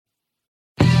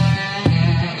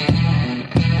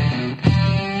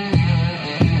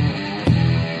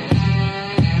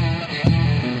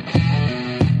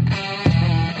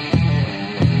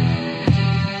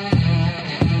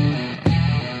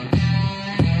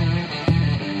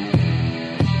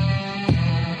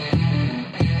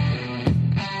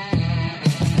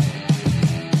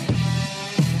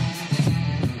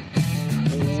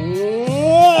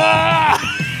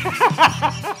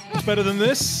better than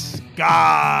this?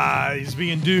 Guys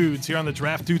being dudes here on the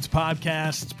Draft Dudes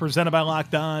podcast presented by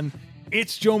Locked On.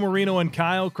 It's Joe Marino and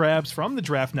Kyle Krabs from the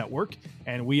Draft Network,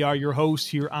 and we are your hosts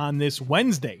here on this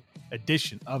Wednesday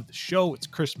edition of the show. It's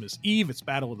Christmas Eve. It's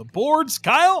Battle of the Boards.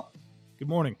 Kyle, good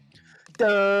morning.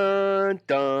 Dun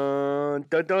dun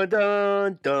dun dun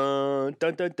dun dun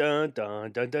dun dun dun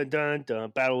dun dun dun dun dun.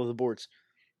 Battle of the Boards.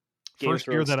 First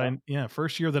year that I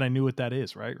knew what that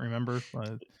is, right? Remember?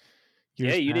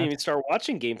 Yeah, you didn't even start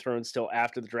watching Game of Thrones till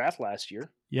after the draft last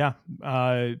year. Yeah,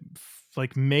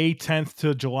 like May 10th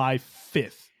to July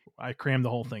 5th. I crammed the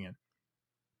whole thing in.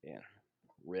 Yeah,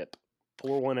 rip.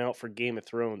 Pour one out for Game of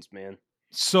Thrones, man.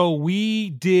 So we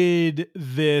did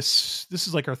this. This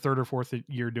is like our third or fourth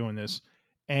year doing this,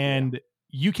 and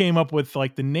you came up with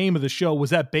like the name of the show.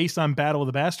 Was that based on Battle of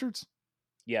the Bastards?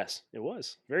 Yes, it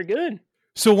was. Very good.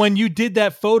 So when you did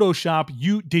that Photoshop,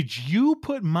 did you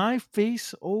put my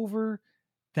face over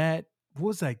that? What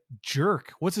was that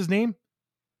jerk? What's his name?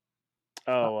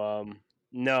 Oh,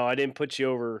 no, I didn't put you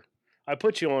over. I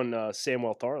put you on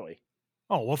Samwell Tarly.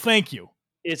 Oh, well, thank you.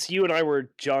 It's you and I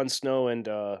were Jon Snow and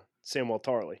Samwell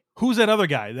Tarly. Who's that other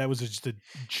guy? That was just a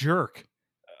jerk.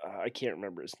 I can't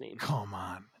remember his name. Come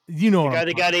on. You know the guy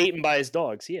that got eaten by his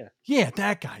dogs, yeah. Yeah,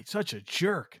 that guy. Such a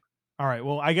jerk. All right,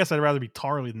 well, I guess I'd rather be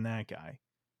Tarly than that guy.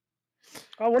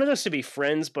 I wanted us to be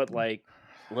friends, but like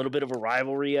a little bit of a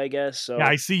rivalry, I guess. So yeah,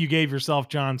 I see you gave yourself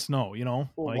Jon Snow, you know?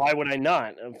 Well, why would I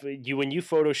not? When you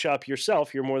Photoshop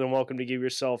yourself, you're more than welcome to give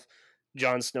yourself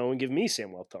Jon Snow and give me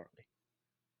Samwell Tarly.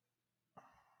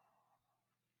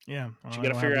 Yeah. But you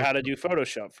got to figure out how to do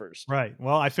Photoshop first. Right.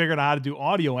 Well, I figured out how to do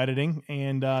audio editing,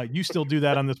 and you still do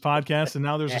that on this podcast, and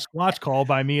now there's a squatch call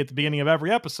by me at the beginning of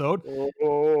every episode.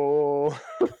 Oh.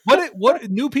 What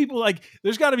new people, like,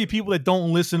 there's got to be people that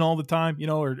don't listen all the time, you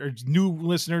know, or new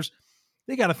listeners.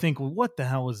 They got to think, well, what the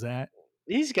hell is that?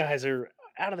 These guys are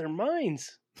out of their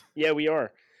minds. Yeah, we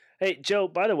are. Hey, Joe,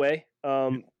 by the way,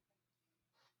 I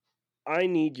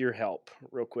need your help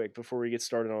real quick before we get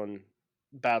started on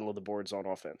Battle of the Boards on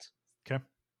offense. Okay.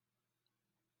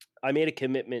 I made a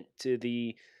commitment to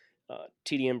the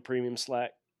TDM Premium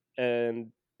Slack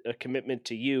and a commitment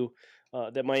to you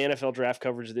that my NFL draft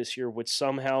coverage this year would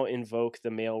somehow invoke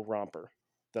the male romper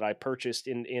that I purchased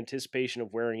in anticipation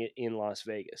of wearing it in Las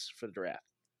Vegas for the draft.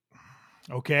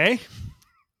 Okay.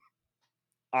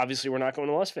 Obviously, we're not going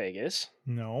to Las Vegas.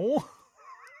 No.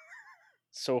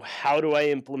 So how do I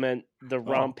implement the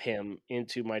romp him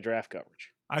into my draft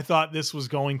coverage? I thought this was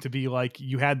going to be like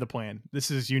you had the plan.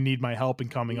 This is you need my help in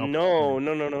coming up. No.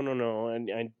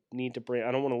 I need to bring.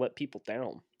 I don't want to let people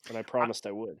down, and I promised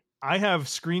I would. I have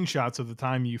screenshots of the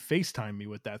time you FaceTime me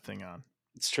with that thing on.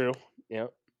 It's true. Yeah.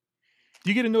 Do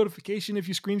you get a notification if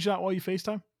you screenshot while you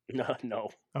FaceTime? No.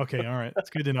 Okay, all right.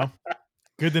 It's good to know.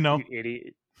 Good to know. You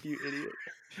idiot.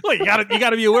 Well, you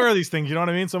gotta be aware of these things. You know what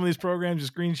I mean? Some of these programs, you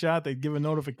screenshot, they give a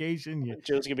notification.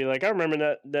 Joe's gonna be like, I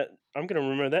remember that. I'm gonna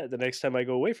remember that the next time I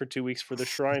go away for 2 weeks for the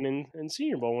Shrine and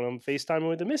Senior Bowl when I'm FaceTiming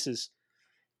with the missus.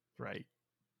 Right.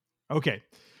 Okay.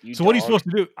 What are you supposed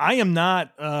to do? I am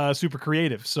not super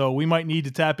creative, so we might need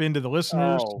to tap into the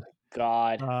listeners. Oh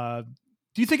God.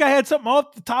 Do you think I had something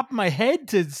off the top of my head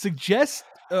to suggest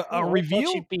a reveal?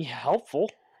 That should be helpful.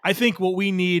 I think what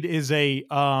we need is I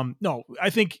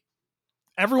think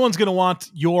everyone's going to want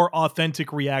your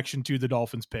authentic reaction to the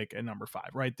Dolphins pick at number 5,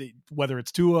 right? Whether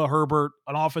it's Tua, Herbert,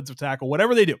 an offensive tackle,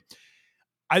 whatever they do.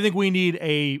 I think we need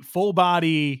a full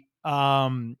body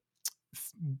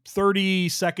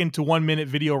 30-second to 1 minute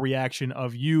video reaction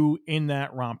of you in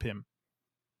that romp him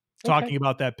talking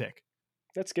about that pick.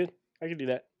 That's good. I can do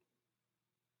that.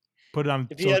 Put it on.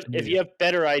 If you have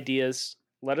better ideas,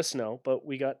 let us know, but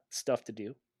we got stuff to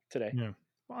do today. Yeah.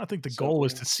 Well, I think the goal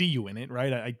is to see you in it,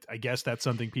 right? I guess that's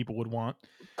something people would want.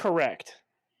 Correct.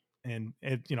 And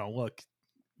look,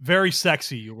 very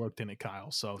sexy you looked in it,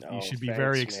 Kyle. So you should be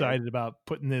very excited about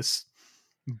putting this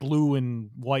blue and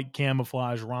white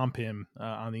camouflage romp him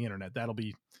on the internet. That'll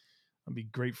be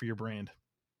great for your brand.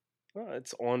 Well,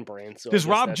 it's on brand. So does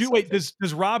Rob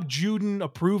Juden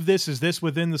approve this? Is this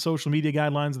within the social media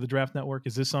guidelines of the Draft Network?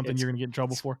 Is this something you're going to get in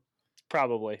trouble for?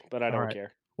 Probably, but I don't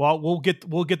care. Well, we'll get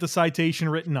the citation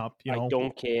written up. I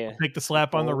don't care. We'll take the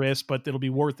slap on the wrist, but it'll be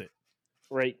worth it.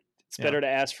 Right. It's better to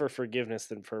ask for forgiveness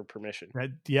than for permission.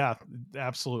 Right. Yeah,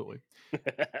 absolutely.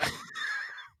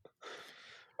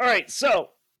 All right.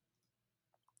 So,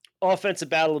 offensive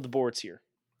battle of the boards here.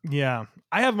 Yeah.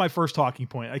 I have my first talking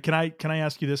point. Can I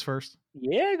ask you this first?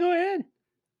 Yeah, go ahead.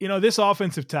 This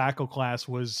offensive tackle class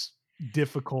was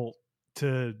difficult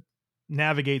to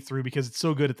navigate through because it's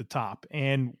so good at the top,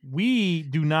 and we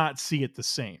do not see it the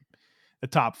same. the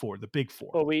top four, the big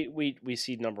four. Well, we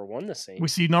see number one the We same.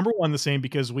 see number one the same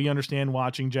because we understand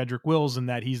watching Jedrick Wills and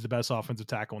that he's the best offensive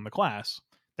tackle in the class.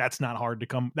 That's not hard to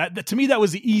come. That to me, that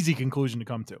was the easy conclusion to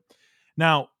come to.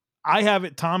 Now, I have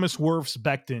it Thomas Wirfs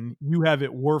Becton. You have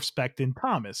it Wirfs Becton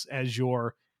Thomas as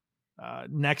your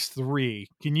next three.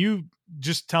 Can you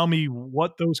just tell me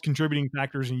what those contributing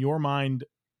factors in your mind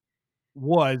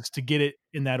was to get it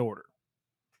in that order?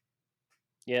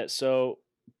 Yeah, so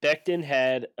Becton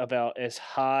had about as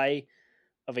high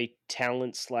of a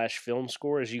talent slash film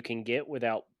score as you can get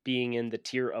without being in the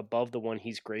tier above the one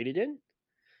he's graded in.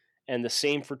 And the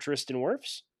same for Tristan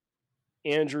Wirfs.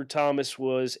 Andrew Thomas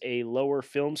was a lower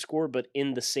film score, but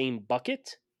in the same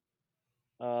bucket.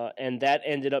 And that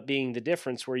ended up being the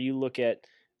difference where you look at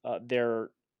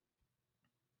their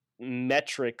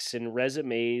metrics and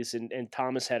resumes, and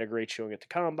Thomas had a great showing at the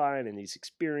combine and he's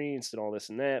experienced and all this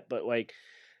and that. But like,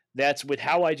 that's with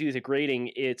how I do the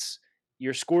grading, it's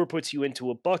your score puts you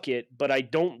into a bucket, but I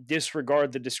don't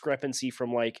disregard the discrepancy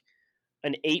from like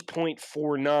an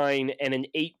 8.49 and an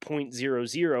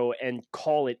 8.00 and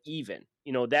call it even.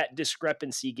 You know, that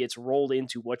discrepancy gets rolled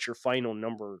into what your final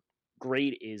number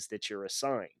grade is that you're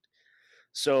assigned.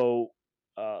 So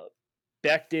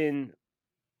Becton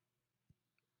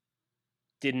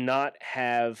did not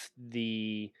have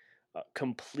the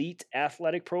complete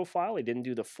athletic profile. He didn't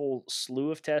do the full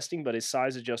slew of testing, but his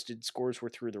size adjusted scores were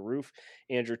through the roof.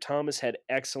 Andrew Thomas had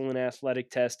excellent athletic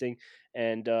testing,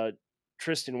 and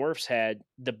Tristan Wirfs had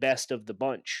the best of the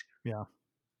bunch. Yeah.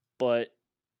 But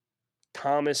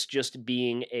Thomas just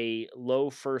being a low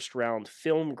first round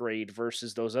film grade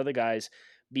versus those other guys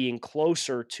being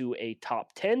closer to a top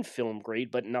 10 film grade,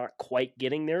 but not quite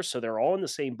getting there. So they're all in the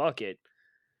same bucket.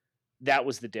 That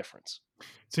was the difference.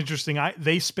 It's interesting.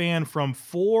 They span from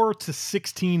 4 to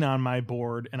 16 on my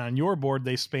board, and on your board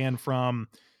they span from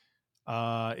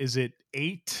is it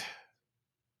 8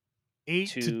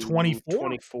 to 24?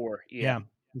 24. Yeah.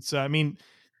 It's I mean,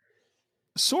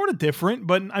 sort of different,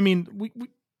 but I mean, we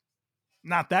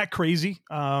not that crazy.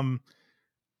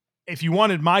 If you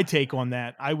wanted my take on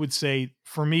that, I would say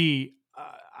for me,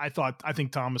 I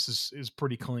think Thomas is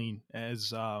pretty clean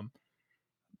as a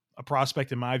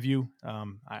prospect in my view.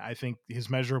 I think his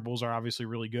measurables are obviously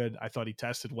really good. I thought he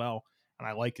tested well, and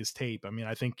I like his tape. I mean,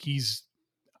 I think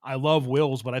I love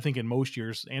Wills, but I think in most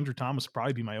years, Andrew Thomas would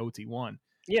probably be my OT1.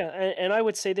 Yeah, and I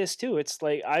would say this too. It's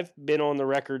like I've been on the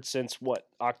record since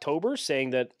October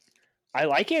saying that I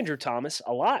like Andrew Thomas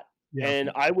a lot. Yeah.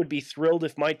 And I would be thrilled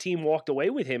if my team walked away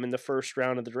with him in the first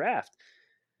round of the draft.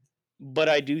 But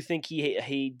I do think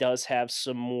he does have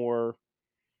some more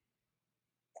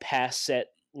pass set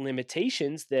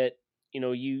limitations that,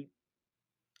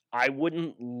 I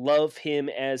wouldn't love him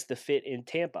as the fit in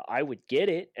Tampa. I would get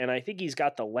it, and I think he's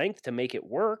got the length to make it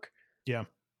work. Yeah.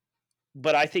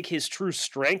 But I think his true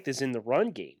strength is in the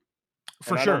run game.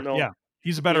 For sure. Yeah.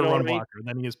 He's a better run blocker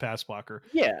than he is pass blocker.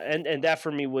 Yeah, and that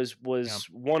for me was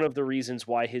one of the reasons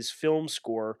why his film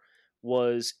score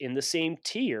was in the same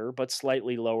tier, but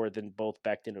slightly lower than both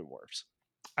Becton and Wirfs.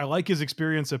 I like his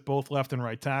experience at both left and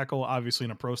right tackle, obviously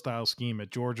in a pro style scheme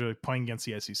at Georgia, playing against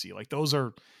the SEC. Like those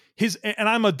are his, and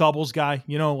I'm a doubles guy,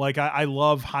 like I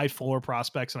love high floor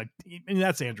prospects, and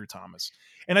that's Andrew Thomas.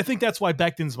 And I think that's why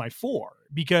Becton's my 4,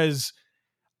 because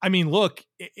I mean, look,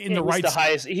 he's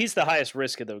the highest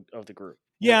risk of the group.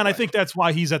 Yeah, and I think that's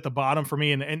why he's at the bottom for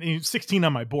me, and he's 16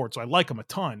 on my board, so I like him a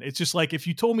ton. It's just like if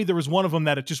you told me there was one of them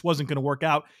that it just wasn't going to work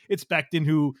out, it's Becton,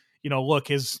 who, look,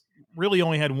 has really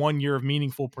only had 1 year of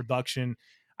meaningful production.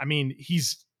 I mean,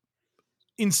 he's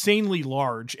insanely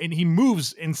large, and he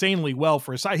moves insanely well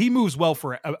for his size. He moves well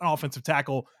for an offensive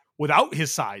tackle without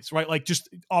his size, right? Like just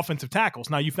offensive tackles.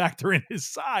 Now you factor in his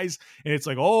size, and it's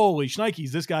like, holy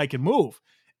shnikes, this guy can move.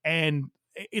 And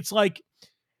it's like,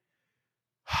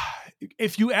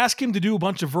 if you ask him to do a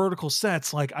bunch of vertical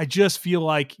sets, like I just feel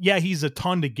like, yeah, he's a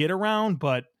ton to get around,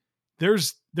 but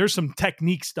there's some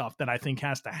technique stuff that I think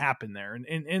has to happen there.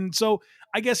 And so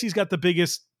I guess he's got the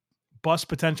biggest bust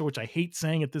potential, which I hate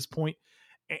saying at this point.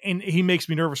 And he makes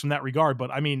me nervous from that regard. But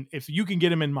I mean, if you can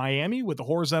get him in Miami with the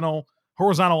horizontal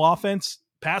offense,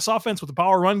 pass offense with the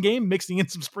power run game, mixing in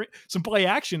some play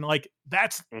action, like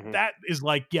that is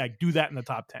like, yeah, do that in the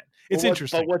top 10. It's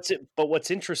interesting. But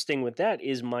what's interesting with that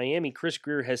is Miami, Chris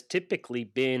Grier has typically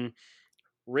been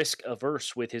risk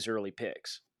averse with his early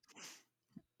picks.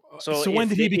 So when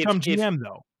did he become GM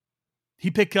though? He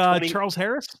picked Charles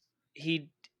Harris? He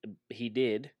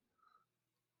did.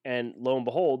 And lo and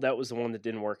behold, that was the one that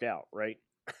didn't work out, right?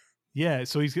 Yeah,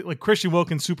 so he's like Christian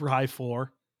Wilkins, super high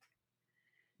floor.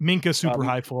 Minka, super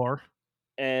high floor.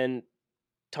 And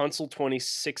Tunsil,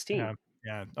 2016. Yeah.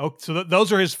 Yeah. Oh, so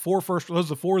those are his those are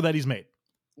the 4 that he's made.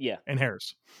 Yeah. And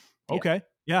Harris. Yeah. Okay.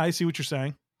 Yeah, I see what you're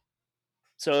saying.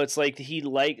 So it's like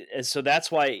so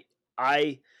that's why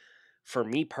for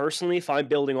me personally, if I'm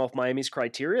building off Miami's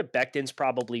criteria, Becton's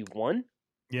probably 1.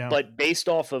 Yeah. But based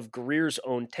off of Greer's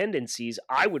own tendencies,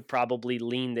 I would probably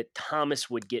lean that Thomas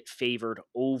would get favored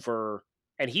over,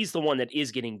 and he's the one that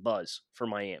is getting buzz for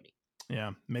Miami.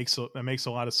 Yeah, that makes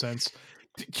a lot of sense.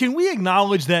 Can we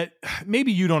acknowledge that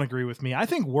maybe you don't agree with me? I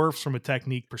think Wirfs from a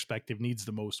technique perspective needs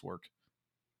the most work.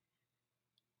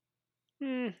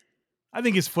 I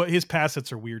think his pass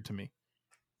sets are weird to me.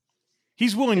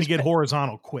 He's willing to get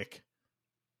horizontal quick.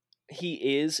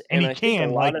 He is, and he I can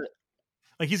think a lot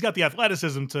of he's got the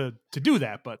athleticism to do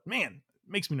that, but man, it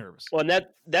makes me nervous. Well, and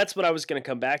that's what I was going to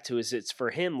come back to. Is it's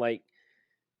for him like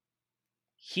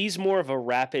he's more of a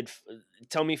rapid.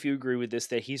 Tell me if you agree with this.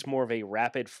 That he's more of a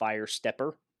rapid fire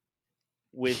stepper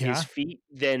with his feet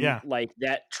than like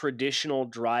that traditional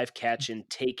drive catch and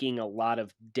taking a lot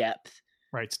of depth.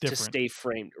 Right, it's different to stay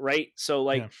framed. Right, so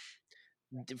like.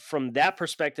 From that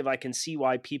perspective, I can see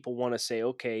why people want to say,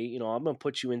 okay, I'm going to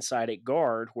put you inside at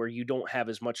guard where you don't have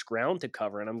as much ground to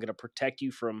cover, and I'm going to protect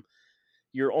you from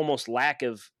your almost lack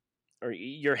of or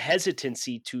your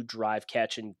hesitancy to drive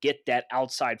catch and get that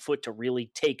outside foot to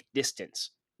really take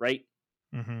distance, right?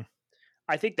 Mm-hmm.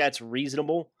 I think that's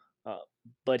reasonable,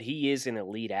 but he is an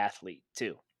elite athlete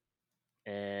too.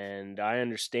 And I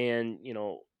understand,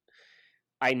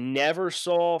 I never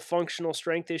saw functional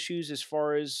strength issues as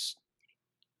far as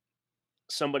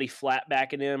somebody flat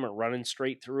backing him or running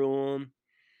straight through him.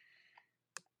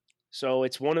 So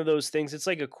it's one of those things. It's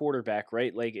like a quarterback,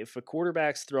 right? Like if a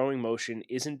quarterback's throwing motion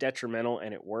isn't detrimental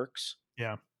and it works,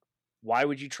 why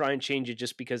would you try and change it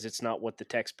just because it's not what the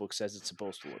textbook says it's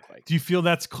supposed to look like? Do you feel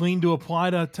that's clean to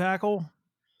apply to tackle?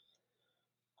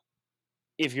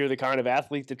 If you're the kind of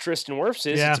athlete that Tristan Wirfs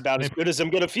is, it's about as good as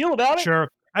I'm going to feel about it. Sure.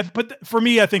 But for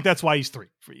me, I think that's why he's 3.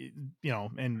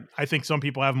 And I think some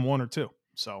people have him 1 or 2.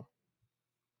 So.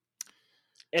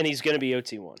 And he's going to be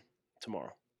OT1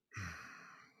 tomorrow.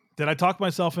 Did I talk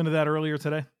myself into that earlier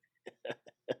today?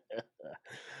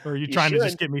 Or are you trying to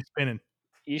just get me spinning?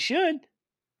 You should.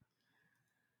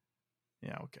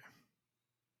 Yeah, okay.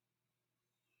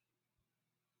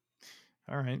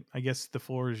 All right. I guess the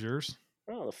floor is yours.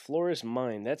 Oh, the floor is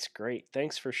mine. That's great.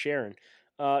 Thanks for sharing.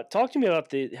 Talk to me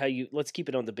about let's keep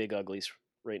it on the big uglies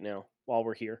right now while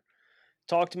we're here.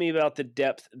 Talk to me about the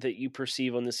depth that you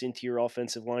perceive on this interior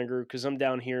offensive line group, because I'm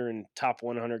down here in top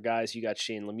 100 guys. You got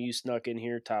Shane Lemieux snuck in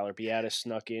here. Tyler Biadasz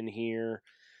snuck in here.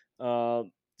 So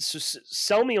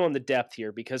sell me on the depth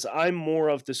here, because I'm more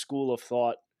of the school of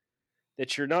thought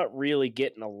that you're not really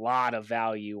getting a lot of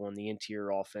value on the interior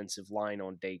offensive line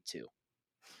on day 2.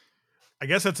 I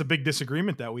guess that's a big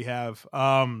disagreement that we have.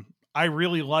 I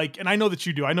really like, and I know that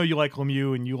you do. I know you like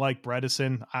Lemieux and you like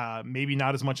Bredesen. Maybe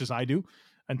not as much as I do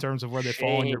in terms of where they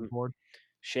fall on your board.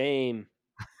 Shame.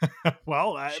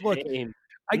 Well, look,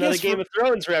 I guess Game of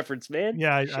Thrones reference, man.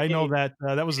 Yeah, I know that.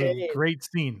 That was a great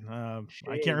scene.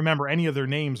 I can't remember any of their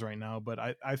names right now, but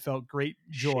I felt great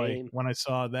joy when I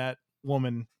saw that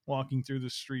woman walking through the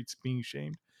streets being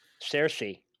shamed.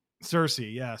 Cersei,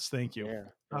 yes, thank you.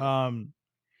 Yeah.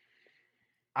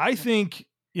 I think,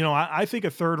 I think a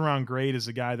 3rd round grade is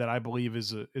a guy that I believe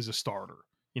is a starter,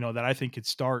 that I think could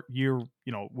start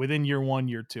within year 1,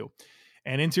 year 2.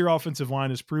 And interior offensive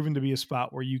line has proven to be a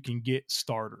spot where you can get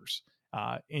starters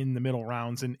in the middle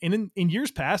rounds. And in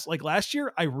years past, like last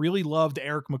year, I really loved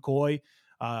Eric McCoy,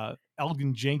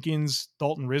 Elgin Jenkins,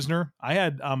 Dalton Risner. I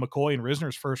had McCoy and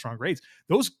Risner's 1st round grades.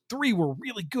 Those 3 were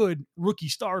really good rookie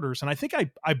starters. And I think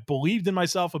I believed in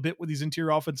myself a bit with these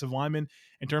interior offensive linemen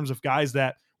in terms of guys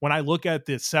that when I look at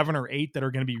the 7 or 8 that are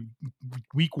going to be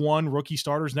week 1 rookie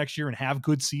starters next year and have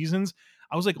good seasons,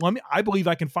 I was like, I believe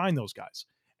I can find those guys.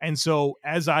 And so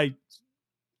as I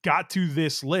got to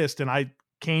this list and I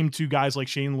came to guys like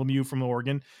Shane Lemieux from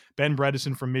Oregon, Ben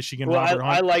Bredesen from Michigan. Well,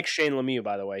 I like Shane Lemieux,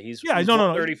 by the way. He's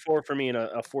 34 for me in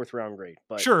a 4th round grade.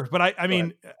 But sure, but I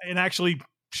mean, and actually,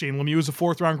 Shane Lemieux is a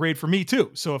 4th round grade for me too.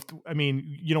 So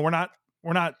we're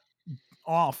not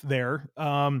off there.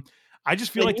 I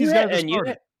just feel like these guys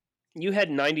are you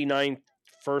had 99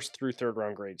 1st through 3rd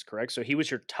round grades, correct? So he was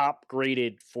your top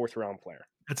graded 4th round player.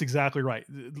 That's exactly right.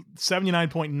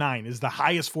 79.9 is the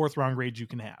highest 4th round grade you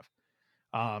can have.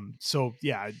 So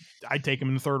yeah, I'd take him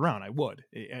in the 3rd round. I would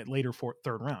at later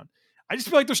 3rd round. I just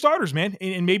feel like they're starters, man.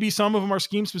 And maybe some of them are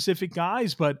scheme specific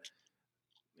guys, but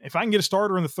if I can get a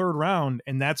starter in the 3rd round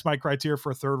and that's my criteria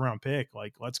for a 3rd round pick,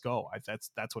 like let's go.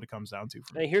 That's what it comes down to.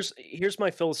 For me. Here's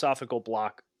my philosophical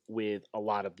block with a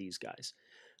lot of these guys.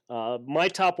 My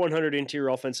top 100 interior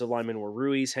offensive linemen were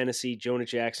Ruiz, Hennessy, Jonah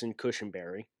Jackson,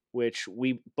 Cushenberry, which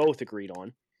we both agreed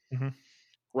on. Mm-hmm.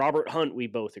 Robert Hunt, we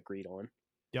both agreed on.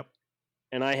 Yep.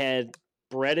 And I had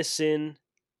Bredesen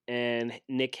and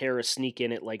Nick Harris sneak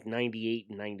in at like 98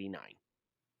 and 99.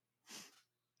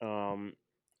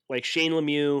 Like Shane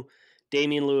Lemieux,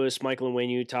 Damian Lewis, Michael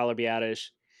Onwenu, Tyler Biadasz,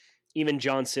 even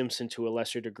John Simpson to a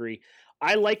lesser degree.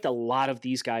 I liked a lot of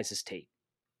these guys' tape.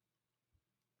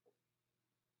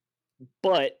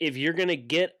 But if you're going to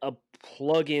get a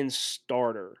plug-in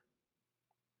starter,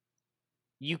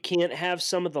 you can't have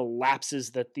some of the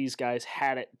lapses that these guys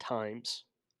had at times,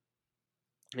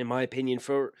 in my opinion.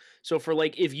 For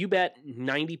like, if you bet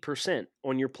 90%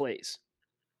 on your plays,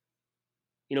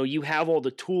 you have all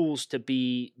the tools to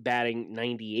be batting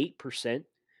 98%.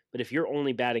 But if you're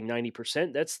only batting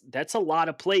 90%, that's a lot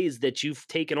of plays that you've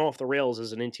taken off the rails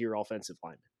as an interior offensive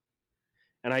lineman.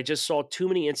 And I just saw too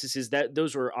many instances that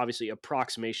those were obviously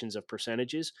approximations of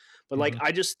percentages, but like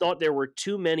I just thought there were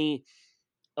too many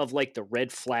of like the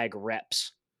red flag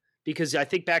reps, because I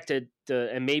think back to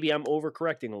and maybe I'm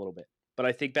overcorrecting a little bit, but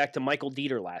I think back to Michael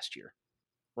Dieter last year,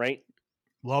 right?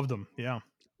 Loved him. Yeah.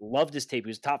 Loved his tape. He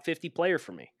was a top 50 player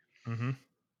for me,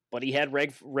 but he had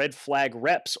red flag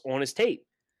reps on his tape,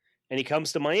 and he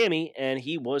comes to Miami and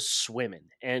he was swimming.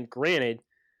 And granted,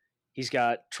 he's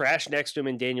got trash next to him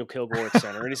in Daniel Kilgore at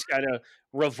center, and he's got a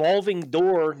revolving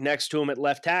door next to him at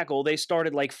left tackle. They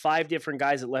started like 5 different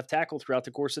guys at left tackle throughout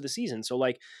the course of the season. So,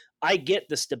 like, I get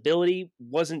the stability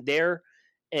wasn't there,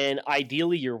 and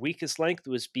ideally your weakest length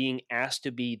was being asked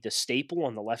to be the staple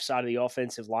on the left side of the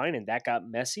offensive line, and that got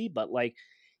messy. But, like,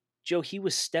 Joe, he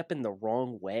was stepping the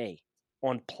wrong way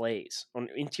on plays, on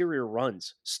interior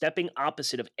runs, stepping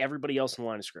opposite of everybody else in the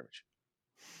line of scrimmage.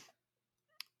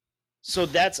 So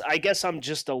I guess I'm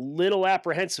just a little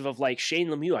apprehensive of like Shane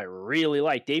Lemieux. I really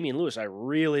liked Damian Lewis. I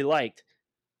really liked.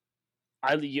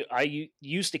 I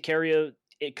used to carry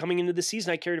coming into the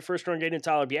season. I carried a first round grade in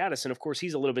Tyler Biadasz, and of course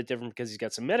he's a little bit different because he's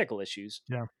got some medical issues.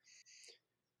 Yeah.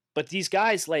 But these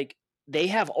guys, like, they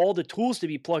have all the tools to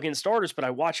be plug-in starters. But I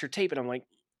watch your tape and I'm like,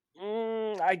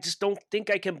 I just don't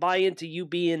think I can buy into you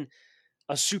being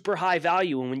a super high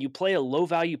value. And when you play a low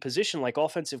value position like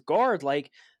offensive guard,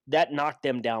 like, that knocked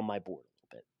them down my board a little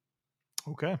bit.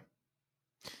 Okay.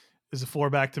 Is the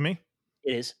floor back to me?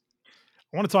 It is.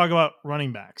 I want to talk about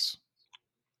running backs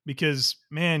because,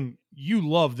 man, you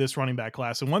love this running back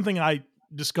class. And one thing I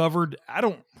discovered, I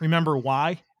don't remember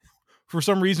why, for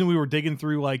some reason we were digging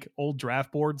through like old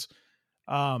draft boards.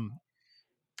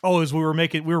 As we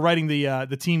were writing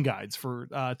the team guides for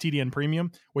TDN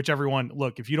Premium, which everyone,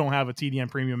 look, if you don't have a TDN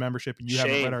Premium membership and you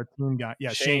haven't read our team guide,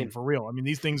 Shane, for real. I mean,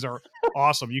 these things are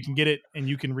awesome. You can get it and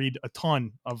you can read a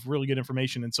ton of really good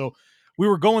information. And so we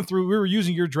were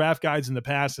using your draft guides in the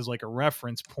past as like a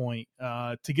reference point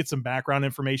to get some background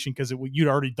information because you'd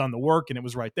already done the work and it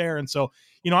was right there. And so,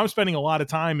 I'm spending a lot of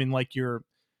time in like your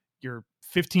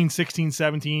 15, 16,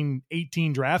 17,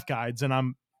 18 draft guides, and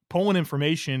I'm pulling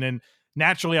information, and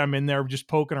naturally I'm in there just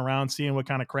poking around, seeing what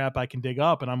kind of crap I can dig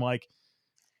up. And I'm like,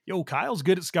 yo, Kyle's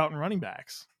good at scouting running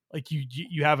backs. Like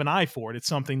you have an eye for it. It's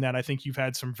something that I think you've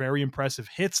had some very impressive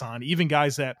hits on. Even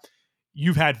guys that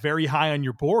you've had very high on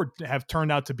your board have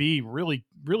turned out to be really,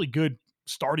 really good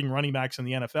starting running backs in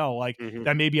the NFL. Like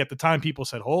that maybe at the time people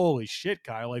said, holy shit,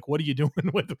 Kyle, like, what are you doing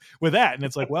with that? And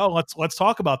it's like, well, let's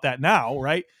talk about that now.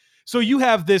 Right. So you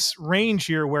have this range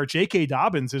here where J.K.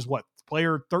 Dobbins is what,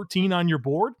 player 13 on your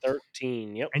board?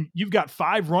 13, yep. And you've got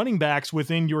 5 running backs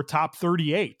within your top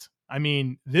 38. I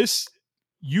mean,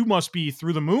 you must be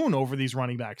through the moon over these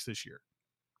running backs this year.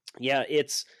 Yeah,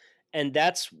 and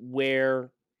that's where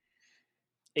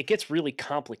it gets really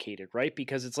complicated, right?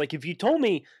 Because it's like, if you told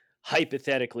me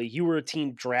hypothetically you were a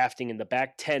team drafting in the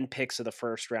back 10 picks of the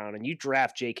first round and you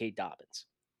draft J.K. Dobbins,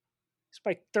 he's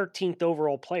my 13th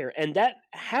overall player, and that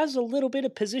has a little bit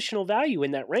of positional value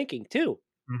in that ranking too.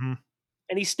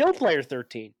 And he's still player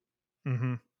 13.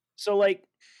 So, like,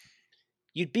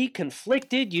 you'd be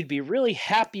conflicted. You'd be really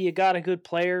happy you got a good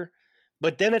player.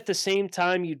 But then at the same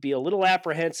time, you'd be a little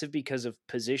apprehensive because of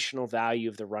positional value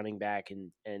of the running back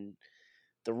and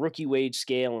the rookie wage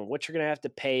scale and what you're going to have to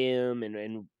pay him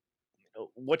and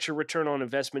what your return on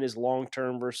investment is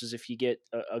long-term versus if you get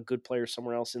a good player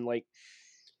somewhere else. And, like,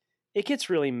 it gets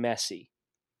really messy.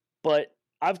 But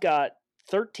I've got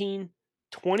 13,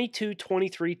 22,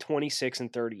 23, 26,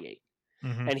 and 38.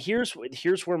 And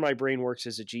here's where my brain works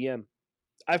as a GM.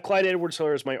 I have Clyde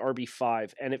Edwards-Helaire as my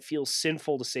RB5, and it feels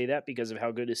sinful to say that because of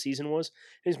how good his season was.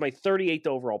 He's my 38th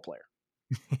overall player.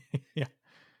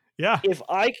 Yeah. If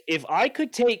I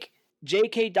could take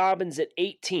J.K. Dobbins at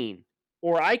 18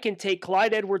 or I can take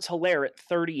Clyde Edwards-Helaire at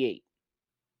 38.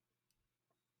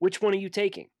 Which one are you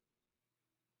taking?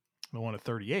 The one at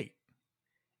 38.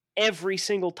 Every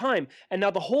single time. And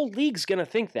now the whole league's going to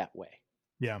think that way.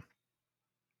 Yeah.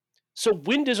 So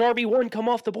when does RB1 come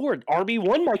off the board?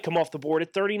 RB1 might come off the board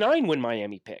at 39 when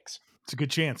Miami picks. It's a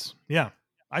good chance. Yeah.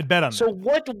 I'd bet on that. So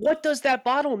what does that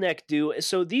bottleneck do?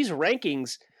 So these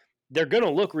rankings, they're going to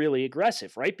look really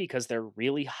aggressive, right? Because they're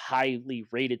really highly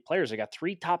rated players. I got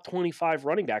 3 top 25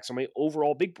 running backs on my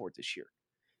overall big board this year.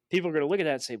 People are going to look at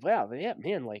that and say, wow, yeah,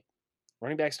 man, like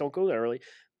running backs don't go that early.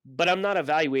 But I'm not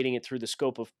evaluating it through the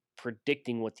scope of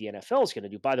predicting what the NFL is going to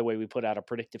do. By the way, we put out a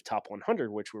predictive top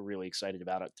 100, which we're really excited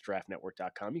about at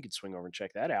thedraftnetwork.com. You can swing over and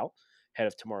check that out ahead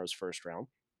of tomorrow's first round.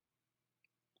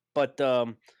 But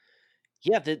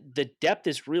yeah, the depth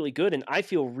is really good, and I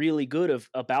feel really good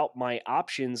about my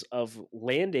options of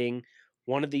landing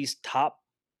one of these top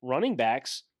running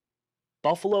backs.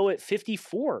 Buffalo at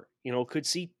 54, could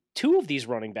see 2 of these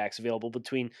running backs available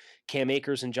between Cam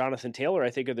Akers and Jonathan Taylor. I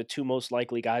think are the 2 most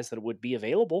likely guys that would be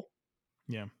available.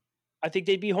 Yeah. I think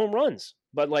they'd be home runs,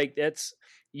 but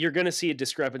you're going to see a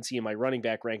discrepancy in my running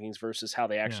back rankings versus how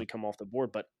they actually come off the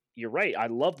board. But you're right. I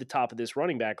love the top of this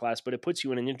running back class, but it puts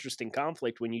you in an interesting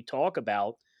conflict when you talk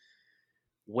about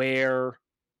where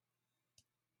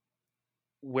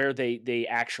they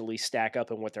actually stack up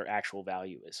and what their actual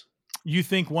value is. You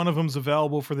think one of them's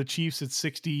available for the Chiefs at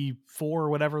 64 or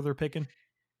whatever they're picking?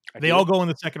 They all go in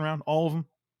the second round, all of them?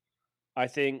 I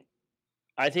think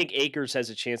Akers has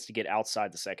a chance to get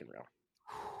outside the second round.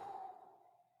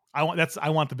 I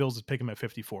want the Bills to pick him at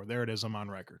 54. There it is. I'm on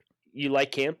record. You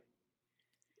like Cam?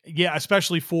 Yeah,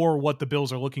 especially for what the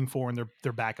Bills are looking for in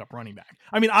their backup running back.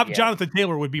 I mean, Jonathan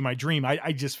Taylor would be my dream.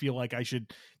 I just feel like I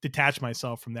should detach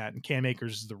myself from that, and Cam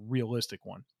Akers is the realistic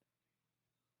one.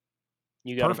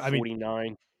 You got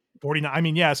 49. 49. I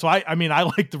mean, yeah. So I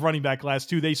like the running back class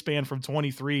too. They span from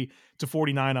 23 to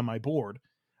 49 on my board.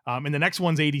 And the next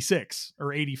one's 86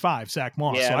 or 85, Zach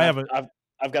Moss. Yeah, so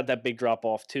I've got that big drop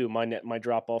off too. My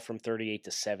drop off from 38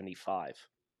 to 75.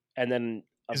 And then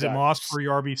is it Moss for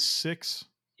your RB6?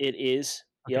 It is.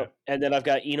 Okay. Yep. And then I've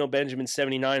got Eno Benjamin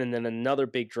 79 and then another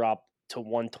big drop to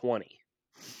 120.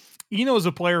 Eno is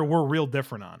a player we're real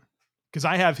different on. Because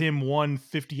I have him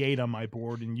 158 on my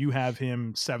board, and you have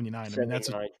him 79. 79.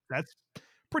 I mean, that's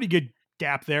pretty good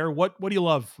gap there. What do you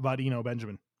love about Eno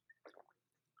Benjamin?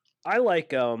 I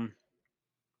like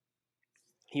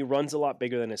he runs a lot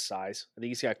bigger than his size. I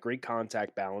think he's got great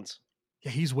contact balance.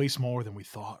 Yeah, he's way smaller than we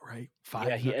thought, right?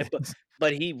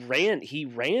 But he ran,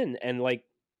 and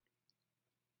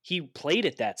he played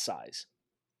at that size,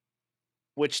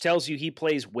 which tells you he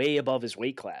plays way above his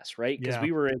weight class, right? Because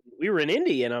we were in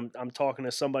Indy, and I'm talking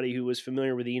to somebody who was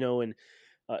familiar with Eno and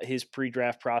his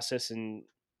pre-draft process, and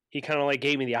he kind of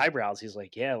gave me the eyebrows. He's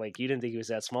like, "Yeah, you didn't think he was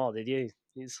that small, did you?"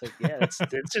 He's like, "Yeah,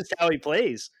 that's just how he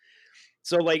plays."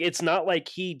 So it's not like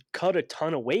he cut a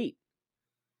ton of weight.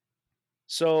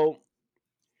 So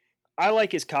I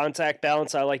like his contact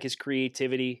balance. I like his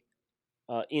creativity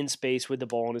in space with the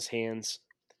ball in his hands.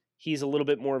 He's a little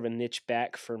bit more of a niche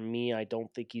back for me. I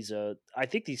don't think I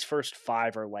think these first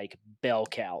 5 are like bell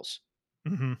cows.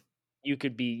 Mm-hmm. You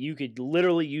could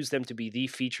literally use them to be the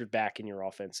featured back in your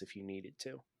offense if you needed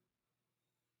to.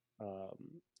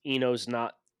 Eno's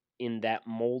not in that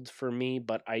mold for me,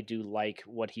 but I do like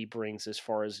what he brings as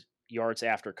far as yards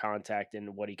after contact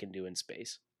and what he can do in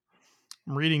space.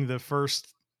 I'm reading the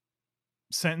first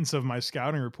sentence of my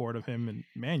scouting report of him, and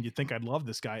man, you'd think I'd love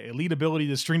this guy. Elite ability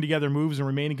to string together moves and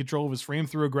remain in control of his frame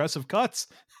through aggressive cuts.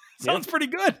 Sounds pretty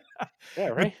good. Yeah,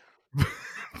 right.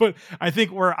 But I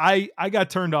think where I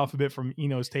got turned off a bit from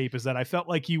Eno's tape is that I felt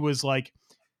like he was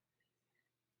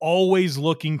always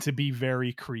looking to be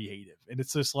very creative. And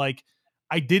it's just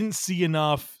I didn't see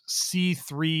enough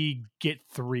C3 get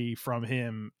 3 from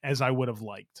him as I would have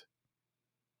liked.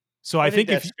 So I think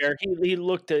that's fair. He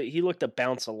looked to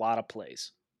bounce a lot of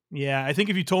plays. Yeah, I think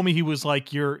if you told me he was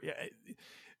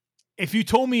if you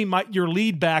told me your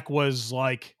lead back was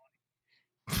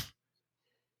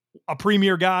a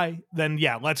premier guy, then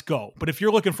yeah, let's go. But if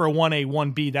you're looking for a 1A,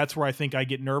 1B, that's where I think I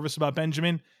get nervous about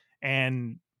Benjamin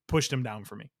and pushed him down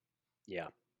for me. Yeah.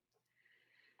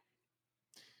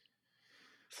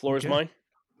 Floor is mine.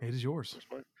 It is yours.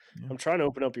 Yeah. I'm trying to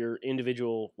open up your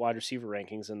individual wide receiver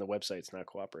rankings, and the website's not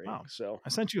cooperating. Wow. So I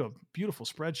sent you a beautiful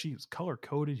spreadsheet. It's color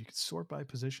coded. You could sort by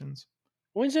positions.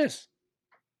 When's this?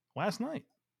 Last night.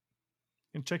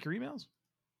 You can check your emails.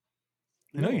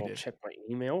 I know you did. Check my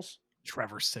emails.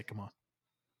 Trevor Sikkema,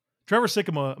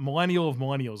 millennial of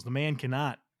millennials. The man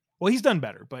cannot. Well, he's done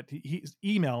better, but his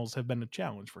emails have been a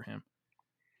challenge for him.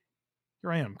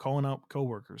 Here I am calling out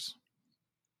coworkers.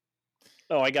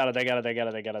 Oh, I got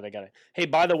it. Hey,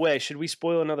 by the way, should we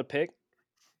spoil another pick?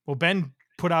 Well, Ben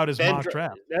put out his mock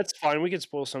draft. That's fine. We could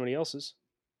spoil somebody else's.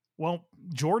 Well,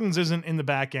 Jordan's isn't in the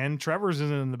back end. Trevor's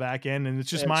isn't in the back end, and it's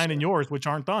just That's mine and yours, which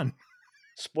aren't done.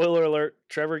 Spoiler alert: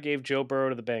 Trevor gave Joe Burrow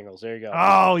to the Bengals. There you go.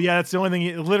 Oh, yeah, that's the only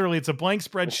thing. Literally, it's a blank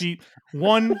spreadsheet.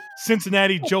 One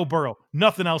Cincinnati, Joe Burrow.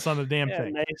 Nothing else on the damn Yeah,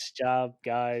 thing. nice job,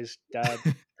 guys. God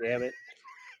damn it.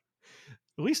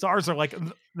 At least ours are like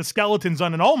the skeleton's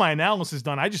done and all my analysis is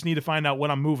done. I just need to find out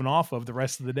what I'm moving off of the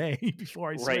rest of the day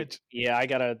before I switch. Yeah, I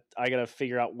gotta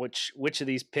figure out which of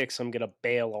these picks I'm gonna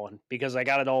bail on because I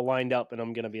got it all lined up and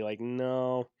I'm gonna be like,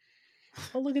 no.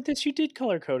 Oh, look at this! You did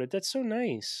color code it. That's so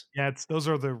nice. Yeah, those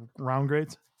are the round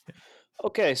grades.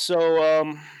 Okay,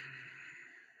 so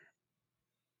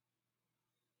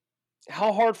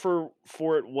how hard for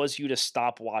it was you to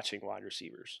stop watching wide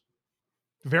receivers?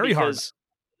 Very hard. Because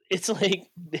it's like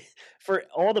for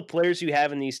all the players you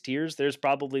have in these tiers, there's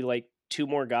probably like two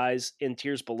more guys in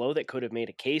tiers below that could have made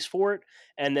a case for it.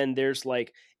 And then there's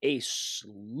like a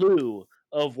slew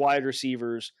of wide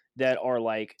receivers that are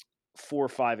like 4,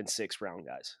 5, and 6 round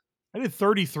guys. I did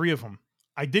 33 of them.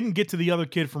 I didn't get to the other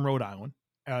kid from Rhode Island.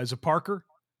 As a Parker.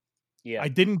 Yeah. I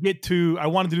didn't get to, I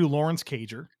wanted to do Lawrence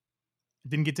Cager. I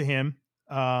didn't get to him.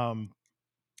 I'm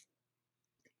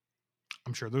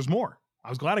sure there's more. I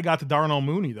was glad I got to Darnell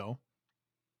Mooney, though.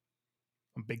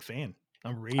 I'm a big fan.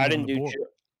 I'm reading on the board.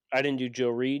 I didn't do Joe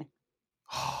Reed.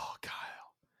 Oh, Kyle.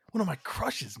 One of my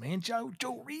crushes, man. Joe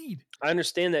Reed. I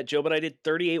understand that, Joe, but I did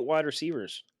 38 wide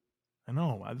receivers. I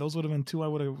know. Those would have been 2 I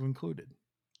would have included.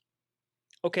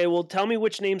 Okay, well, tell me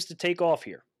which names to take off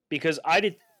here. Because I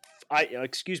did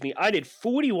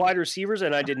 40 wide receivers,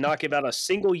 and I did not give out a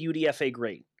single UDFA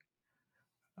grade.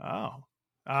 Oh.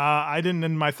 I didn't,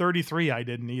 in my 33, I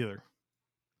didn't either.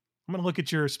 I'm going to look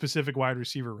at your specific wide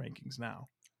receiver rankings now.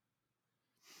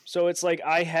 So it's like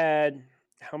I had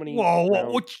how many? Whoa,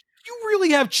 what, you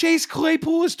really have Chase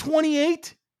Claypool as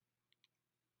 28?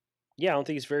 Yeah, I don't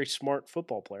think he's a very smart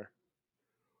football player.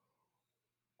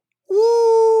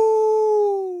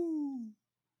 Woo!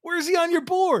 Where's he on your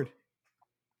board?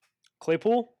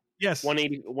 Claypool? Yes.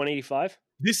 185?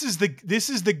 This is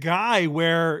the guy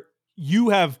where you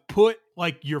have put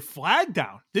like your flag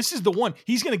down. This is the one.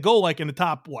 He's going to go like in the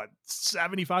top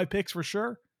 75 picks for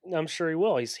sure. I'm sure he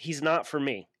will. He's not for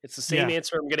me. It's the same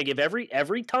answer I'm going to give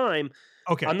every time.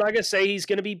 Okay. I'm not going to say he's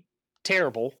going to be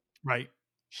terrible. Right.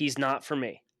 He's not for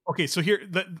me. Okay, so here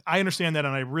I understand that,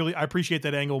 and I appreciate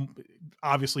that angle,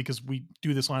 obviously, because we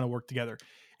do this line of work together.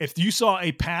 If you saw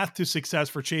a path to success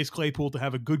for Chase Claypool to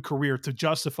have a good career to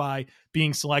justify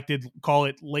being selected, call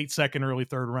it late second, early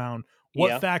third round,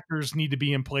 what factors need to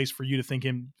be in place for you to think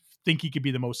he could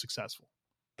be the most successful?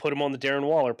 Put him on the Darren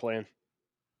Waller plan.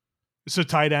 So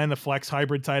tight end, a flex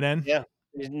hybrid tight end? Yeah.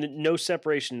 There's no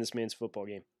separation in this man's football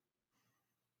game.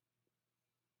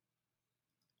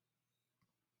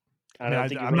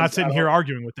 I'm not sitting here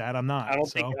arguing with that. I'm not. I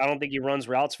don't think he runs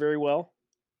routes very well.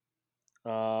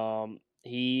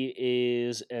 He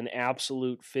is an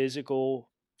absolute physical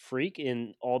freak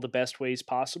in all the best ways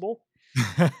possible.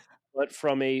 But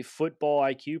from a football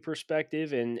IQ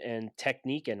perspective and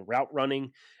technique and route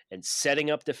running and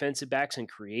setting up defensive backs and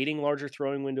creating larger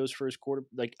throwing windows for his quarter,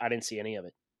 like I didn't see any of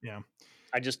it. Yeah.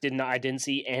 I didn't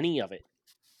see any of it.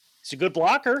 He's a good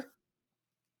blocker.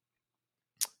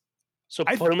 So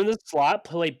put him in the slot,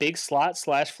 play big slot /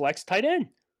 flex tight end.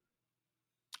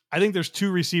 I think there's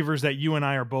 2 receivers that you and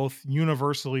I are both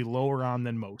universally lower on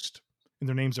than most. And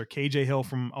their names are KJ Hill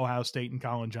from Ohio State and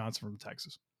Colin Johnson from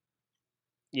Texas.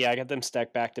 Yeah, I got them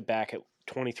stacked back to back at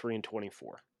 23 and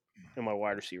 24 in my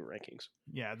wide receiver rankings.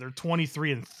 Yeah, they're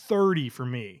 23 and 30 for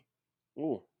me.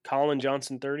 Ooh, Colin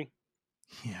Johnson 30?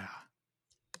 Yeah.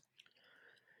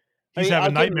 He's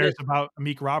having nightmares about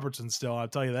Amik Robertson still, I'll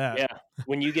tell you that. Yeah,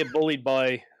 when you get bullied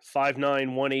by 5'9",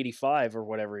 185 or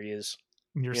whatever he is.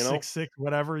 And you're 6'6",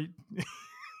 whatever.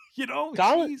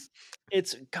 Colin,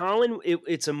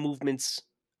 it's a movement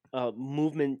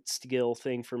skill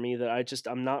thing for me that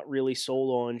I'm not really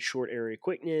sold on short area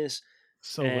quickness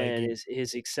and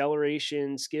his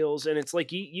acceleration skills. And it's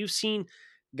like you've seen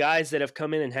guys that have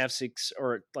come in and have 6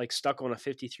 or like stuck on a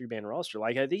 53-man roster.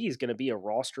 Like I think he's going to be a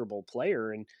rosterable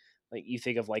player. And like you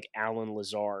think of like Alan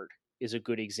Lazard is a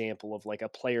good example of like a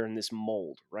player in this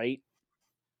mold, right?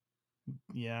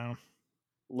 Yeah.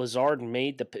 Lazard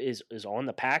is on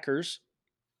the Packers.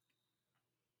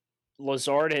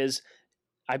 Lazard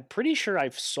I'm pretty sure I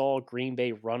saw Green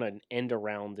Bay run an end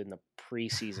around in the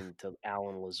preseason to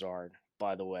Alan Lazard,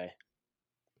 by the way,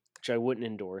 which I wouldn't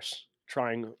endorse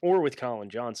or with Colin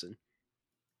Johnson.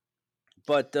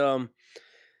 But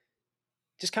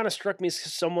just kind of struck me as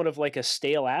somewhat of like a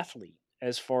stale athlete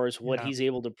as far as what Yeah. he's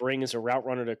able to bring as a route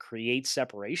runner to create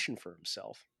separation for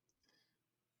himself.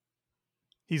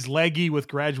 He's leggy with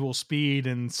gradual speed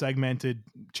and segmented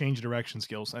change of direction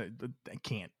skills. I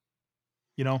can't,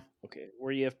 you know, Okay,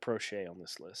 where you have Prochet on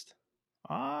this list?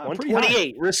 pretty high.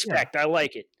 128. Yeah. Respect. I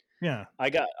like it. Yeah. I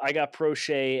got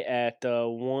Prochet at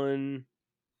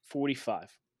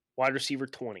 145. Wide receiver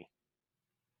 20.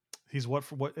 He's what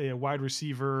for what a wide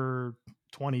receiver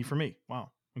 20 for me.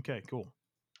 Wow. Okay, cool.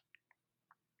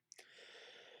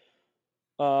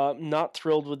 Not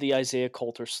thrilled with the Isaiah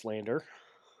Coulter slander.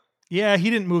 Yeah, he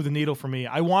didn't move the needle for me.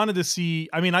 I wanted to see,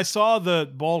 I mean, I saw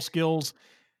the ball skills.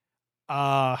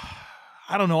 I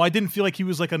don't know. I didn't feel like he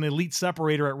was like an elite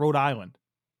separator at Rhode Island.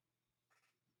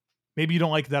 Maybe you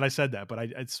don't like that I said that, but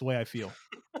it's the way I feel.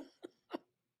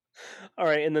 All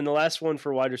right, and then the last one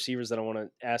for wide receivers that I want to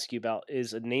ask you about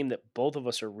is a name that both of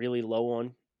us are really low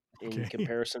on in Okay.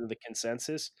 comparison to the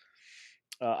consensus.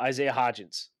 Isaiah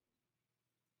Hodgins.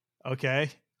 Okay.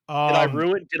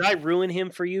 Did I ruin him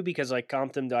for you because I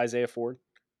comped him to Isaiah Ford?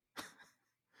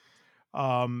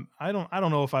 I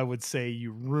don't know if I would say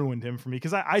you ruined him for me,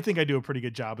 because I think I do a pretty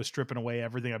good job of stripping away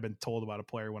everything I've been told about a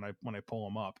player when I pull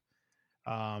him up.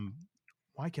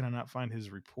 Why can I not find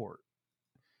his report?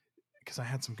 Because I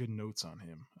had some good notes on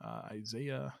him.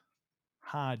 Isaiah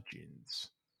Hodgins.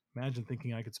 Imagine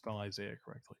thinking I could spell Isaiah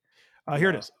correctly.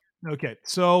 Here it is. Okay,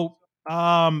 so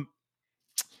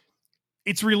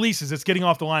it's releases. It's getting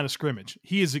off the line of scrimmage.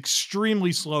 He is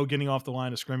extremely slow getting off the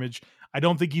line of scrimmage. I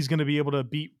don't think he's going to be able to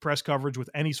beat press coverage with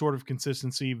any sort of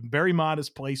consistency. Very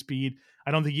modest play speed.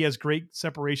 I don't think he has great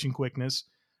separation quickness.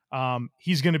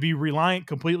 He's going to be reliant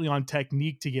completely on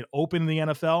technique to get open in the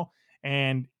NFL.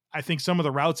 And I think some of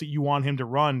the routes that you want him to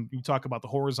run, you talk about the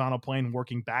horizontal plane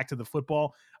working back to the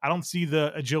football. I don't see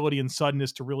the agility and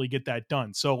suddenness to really get that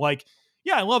done. So, like,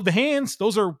 yeah, I love the hands.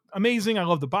 Those are amazing. I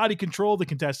love the body control, the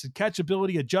contested catch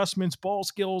ability, adjustments, ball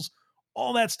skills.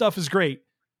 All that stuff is great.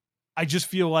 I just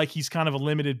feel like he's kind of a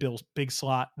limited big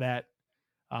slot that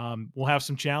will have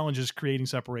some challenges creating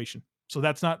separation. So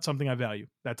that's not something I value,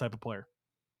 that type of player.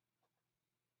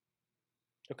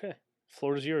 Okay.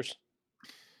 Floor is yours.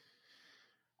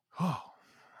 Oh,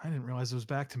 I didn't realize it was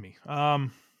back to me.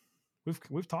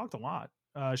 We've talked a lot.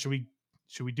 Should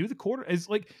we do the quarter? Is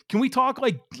like, can we talk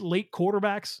like late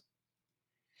quarterbacks?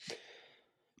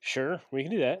 Sure, we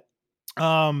can do that.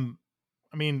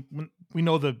 I mean, we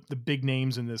know the big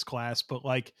names in this class, but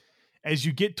like as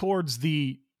you get towards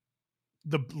the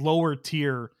lower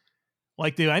tier,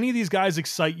 like, do any of these guys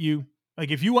excite you?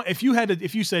 Like, if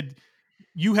you said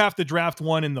you have to draft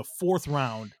one in the 4th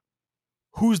round,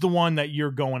 who's the one that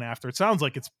you're going after? It sounds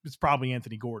like it's probably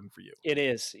Anthony Gordon for you. It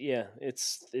is, yeah.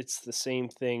 It's the same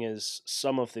thing as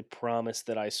some of the promise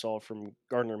that I saw from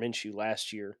Gardner Minshew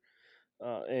last year,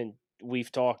 and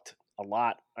we've talked a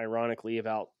lot, ironically,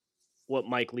 about what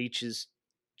Mike Leach has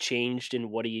changed and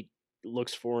what he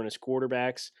looks for in his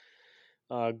quarterbacks.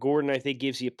 Gordon, I think,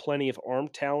 gives you plenty of arm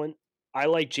talent. I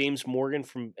like James Morgan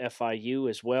from FIU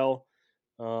as well.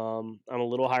 I'm a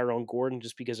little higher on Gordon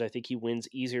just because I think he wins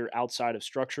easier outside of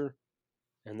structure.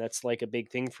 And that's like a big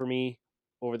thing for me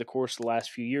over the course of the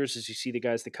last few years as you see the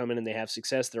guys that come in and they have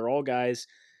success. They're all guys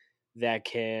that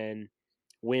can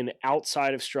win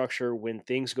outside of structure. When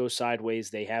things go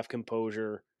sideways, they have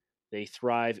composure. They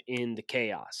thrive in the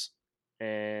chaos.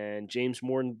 And James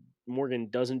Morgan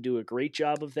doesn't do a great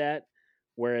job of that,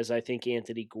 whereas I think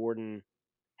Anthony Gordon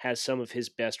has some of his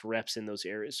best reps in those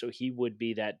areas. So he would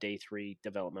be that day 3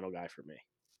 developmental guy for me.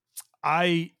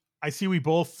 I see we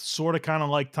both sort of kind of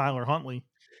like Tyler Huntley.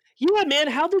 Yeah, man.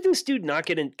 How did this dude not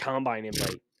get a combine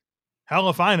invite? Hell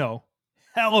if I know.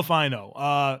 Hell if I know.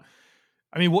 I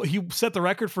mean, what, he set the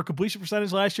record for completion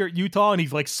percentage last year at Utah, and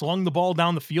he's like slung the ball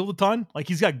down the field a ton. Like,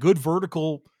 he's got good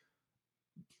vertical.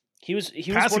 He was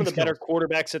one of the better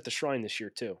quarterbacks at the Shrine this year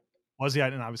too. Was he?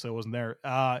 And obviously I wasn't there.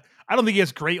 I don't think he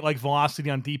has great like velocity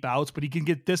on deep outs, but he can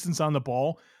get distance on the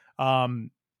ball.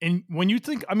 And when you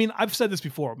think, I mean, I've said this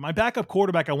before, my backup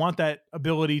quarterback, I want that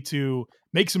ability to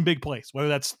make some big plays, whether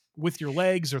that's with your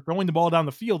legs or throwing the ball down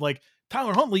the field. Like,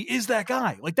 Tyler Huntley is that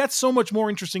guy. Like, that's so much more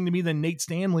interesting to me than Nate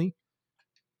Stanley.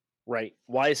 Right.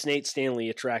 Why is Nate Stanley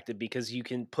attractive? Because you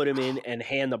can put him in and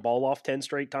hand the ball off 10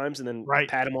 straight times and then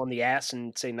pat him on the ass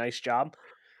and say, nice job.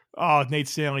 Oh, Nate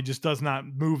Stanley just does not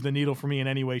move the needle for me in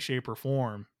any way, shape, or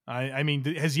form. I mean,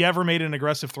 has he ever made an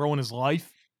aggressive throw in his life?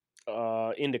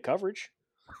 Into coverage.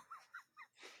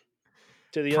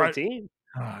 To the other team.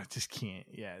 I just can't.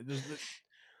 Yeah.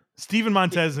 Steven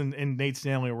Montez and Nate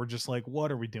Stanley were just like,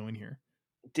 what are we doing here?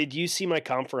 Did you see my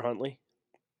comp for Huntley?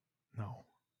 No.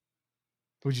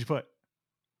 What'd you put?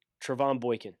 Trevon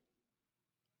Boykin.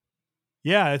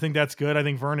 Yeah, I think that's good. I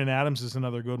think Vernon Adams is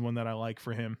another good one that I like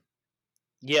for him.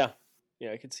 Yeah,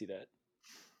 I could see that.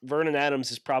 Vernon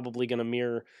Adams is probably going to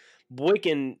mirror.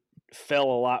 Boykin fell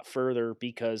a lot further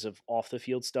because of off the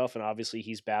field stuff, and obviously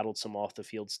he's battled some off the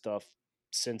field stuff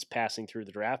since passing through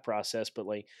the draft process. But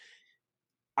like,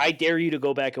 I dare you to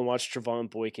go back and watch Trevon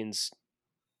Boykin's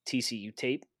TCU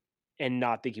tape and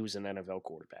not think he was an NFL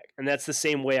quarterback. And that's the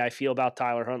same way I feel about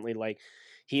Tyler Huntley. Like,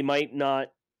 he might not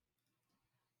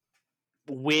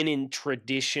win in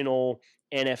traditional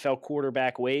NFL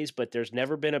quarterback ways, but there's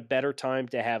never been a better time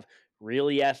to have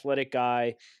really athletic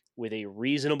guy with a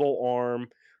reasonable arm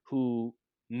who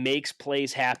makes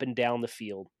plays happen down the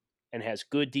field and has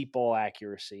good deep ball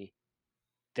accuracy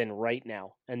than right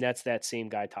now. And that's that same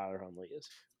guy Tyler Huntley is.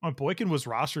 Boykin was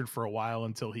rostered for a while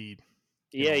until he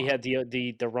Yeah, he had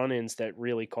the run-ins that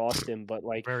really cost him, but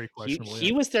like very questionable.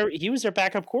 he was their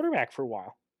backup quarterback for a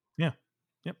while. Yeah.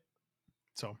 Yep.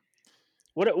 So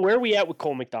where are we at with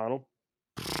Cole McDonald?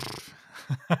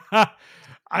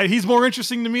 He's more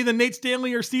interesting to me than Nate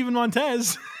Stanley or Steven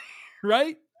Montez,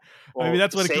 right? Well, I mean,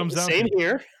 that's what it comes down to. Same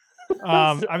here.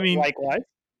 I mean, likewise.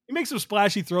 He makes some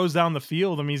splashy throws down the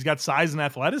field. I mean, he's got size and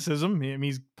athleticism. I mean,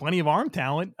 he's plenty of arm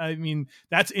talent. I mean,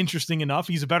 that's interesting enough.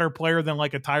 He's a better player than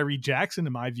like a Tyree Jackson,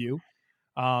 in my view.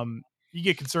 You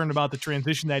get concerned about the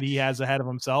transition that he has ahead of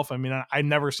himself. I mean, I've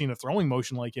never seen a throwing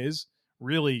motion like his.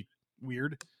 Really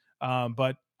weird.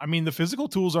 But I mean, the physical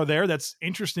tools are there. That's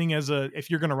interesting if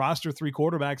you're going to roster 3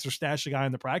 quarterbacks or stash a guy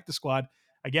in the practice squad.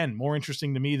 Again, more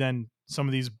interesting to me than some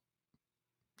of these,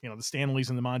 the Stanleys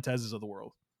and the Montezes of the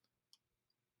world.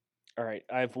 All right.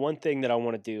 I have one thing that I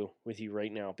want to do with you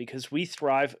right now because we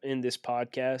thrive in this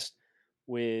podcast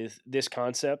with this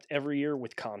concept every year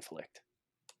with conflict.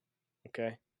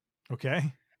 Okay.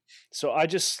 Okay. So I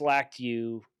just slacked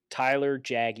you. Tyler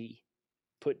Jaggy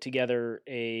put together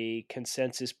a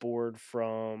consensus board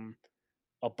from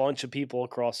a bunch of people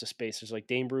across the space. There's like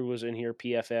Dane Brew was in here,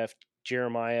 PFF,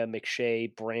 Jeremiah,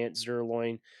 McShay, Brant,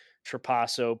 Zerloin,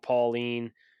 Trapasso,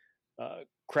 Pauline,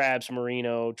 Krabs,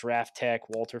 Marino, Draft Tech,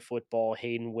 Walter Football,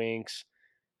 Hayden Winks,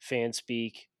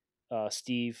 Fanspeak,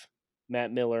 Steve,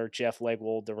 Matt Miller, Jeff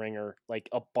Legwold, The Ringer, like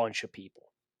a bunch of people.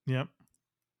 Yep.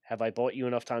 Have I bought you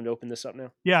enough time to open this up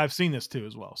now? Yeah, I've seen this too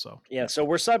as well. So yeah. So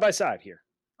we're side by side here.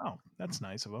 Oh, that's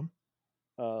nice of him.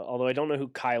 Although I don't know who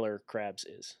Kyler Krabs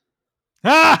is.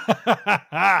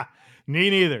 Me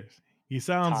neither. He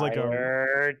sounds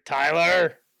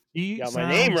Tyler. He got my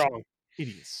name wrong.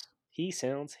 Hideous. He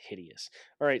sounds hideous.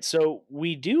 All right, so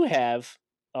we do have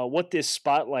what this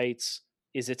spotlights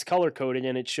is it's color coded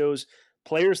and it shows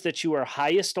players that you are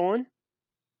highest on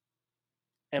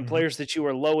and players that you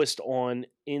are lowest on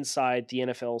inside the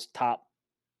NFL's top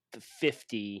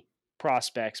 50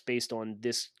 prospects based on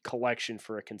this collection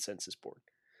for a consensus board.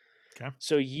 Okay.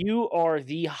 So you are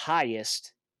the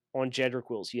highest on Jedrick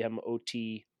Wills. You have him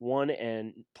OT1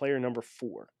 and player number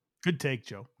 4. Good take,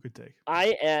 Joe. Good take.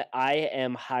 I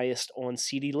am highest on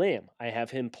CeeDee Lamb. I have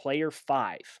him player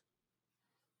 5.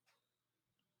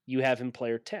 You have him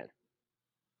player 10.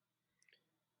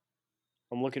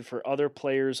 I'm looking for other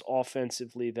players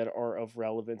offensively that are of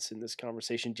relevance in this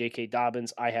conversation. J.K.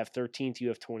 Dobbins, I have 13th. You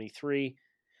have 23.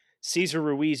 Cesar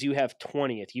Ruiz, you have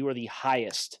 20th. You are the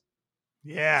highest.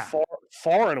 Yeah.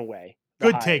 Far and away.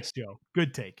 Good take, Joe.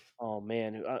 Good take. Oh,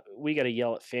 man. We got to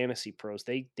yell at Fantasy Pros.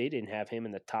 They didn't have him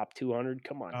in the top 200.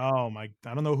 Come on. Oh, my.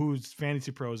 I don't know who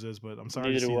Fantasy Pros is, but I'm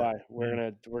sorry. Neither do I.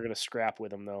 We're gonna scrap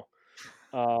with them, though.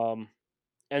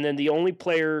 And then the only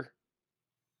players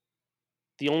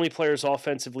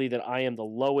offensively that I am the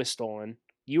lowest on,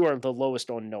 you are the lowest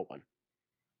on no one.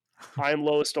 I am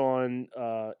lowest on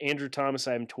Andrew Thomas.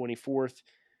 I am 24th.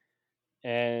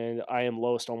 And I am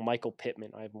lowest on Michael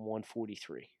Pittman. I have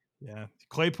 143. Yeah.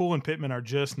 Claypool and Pittman are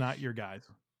just not your guys.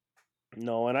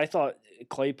 No, and I thought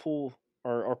Claypool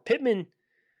or Pittman,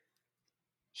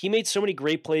 he made so many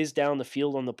great plays down the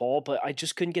field on the ball, but I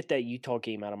just couldn't get that Utah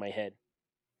game out of my head.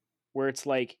 Where it's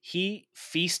like he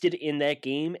feasted in that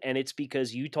game, and it's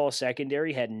because Utah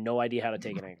secondary had no idea how to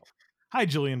take an angle. Hi,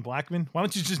 Julian Blackman. Why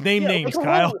don't you just name names,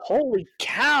 Kyle? Holy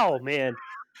cow, man.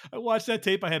 I watched that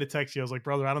tape. I had to text you. I was like,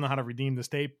 brother, I don't know how to redeem this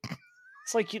tape.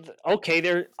 It's like,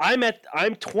 okay,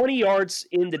 I'm 20 yards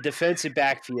in the defensive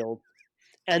backfield,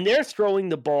 and they're throwing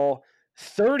the ball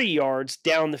 30 yards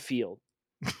down the field.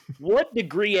 What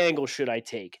degree angle should I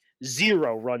take?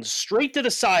 0. Run straight to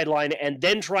the sideline and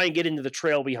then try and get into the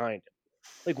trail behind him.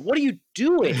 Like, what are you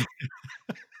doing?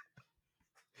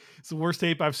 It's the worst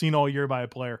tape I've seen all year by a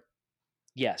player.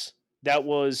 Yes. That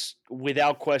was,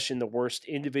 without question, the worst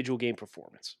individual game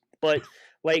performance. But,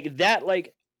 like, that,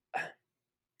 like,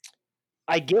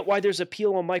 I get why there's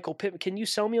appeal on Michael Pittman. Can you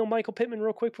sell me on Michael Pittman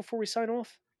real quick before we sign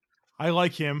off? I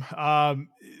like him.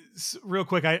 Real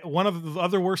quick, one of the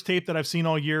other worst tape that I've seen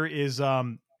all year is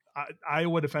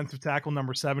Iowa defensive tackle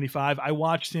number 75. I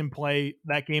watched him play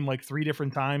that game like 3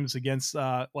 different times against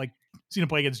seen him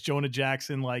play against Jonah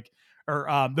Jackson,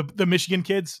 or the Michigan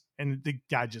kids, and the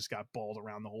guy just got balled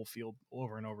around the whole field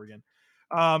over and over again.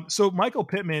 So Michael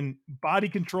Pittman, body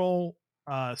control,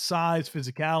 size,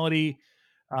 physicality.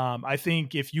 I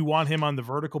think if you want him on the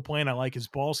vertical plane, I like his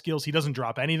ball skills. He doesn't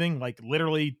drop anything, like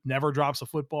literally never drops a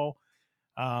football.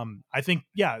 I think,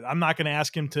 I'm not going to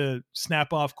ask him to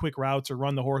snap off quick routes or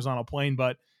run the horizontal plane,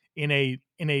 but in a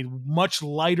much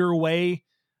lighter way,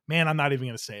 man, I'm not even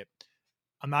going to say it.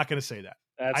 I'm not going to say that.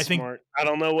 That's smart. I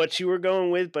don't know what you were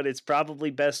going with, but it's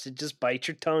probably best to just bite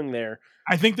your tongue there.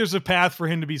 I think there's a path for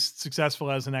him to be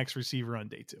successful as an X receiver on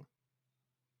day 2.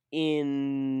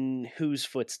 In whose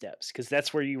footsteps? Because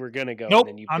that's where you were going to go. Nope,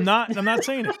 I'm not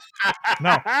saying it.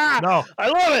 No. I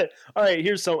love it. All right,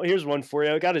 here's one for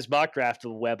you. I got his mock draft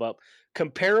of the web up.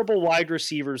 Comparable wide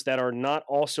receivers that are not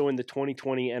also in the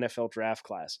 2020 NFL draft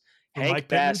class. Hank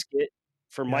Baskett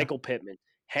for Michael Pittman.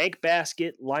 Hank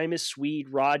Baskett, Limas Sweed,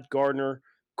 Rod Gardner,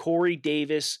 Corey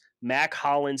Davis, Mac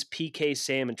Hollins, PK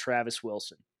Sam, and Travis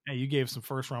Wilson. Hey, you gave some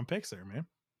first-round picks there, man.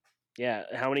 Yeah,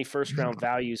 how many first-round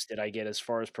values did I get as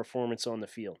far as performance on the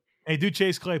field? Hey, do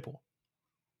Chase Claypool.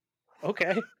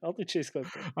 Okay, I'll do Chase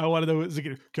Claypool. I want to know, is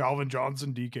it Calvin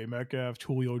Johnson, DK Metcalf,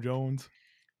 Julio Jones?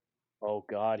 Oh,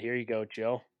 God, here you go,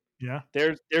 Joe. Yeah?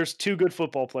 There's 2 good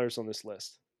football players on this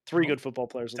list. 3 good football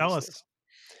players on this list.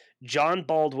 John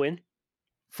Baldwin.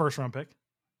 First-round pick.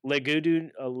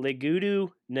 Legudu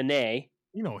Nene.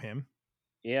 You know him.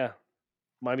 Yeah.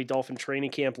 Miami Dolphin training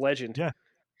camp legend. Yeah.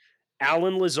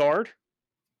 Alan Lazard.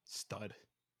 Stud.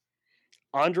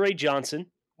 Andre Johnson.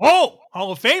 Oh,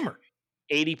 Hall of Famer.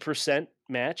 80%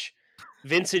 match.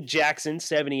 Vincent Jackson,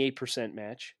 78%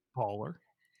 match. Baller.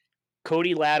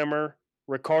 Cody Latimer,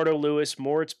 Ricardo Lewis,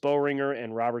 Moritz Boehringer,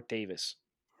 and Robert Davis.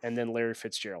 And then Larry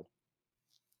Fitzgerald.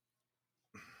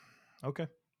 Okay.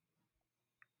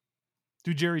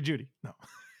 Do Jerry Jeudy. No.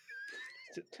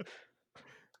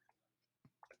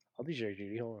 I'll do Jerry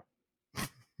Jeudy. Hold on.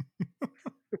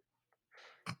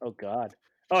 Oh, God.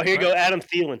 Oh, here you go. Adam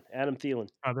Thielen.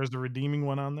 Oh, there's the redeeming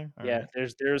one on there? All right.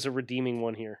 There's a redeeming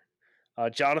one here.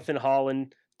 Jonathan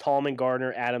Holland, Tallman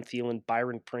Gardner, Adam Thielen,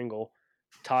 Byron Pringle,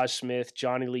 Taj Smith,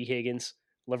 Johnny Lee Higgins,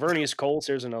 Lavernius Coles.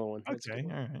 There's another one. Okay,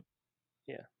 all right.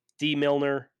 Yeah. D.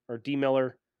 Miller,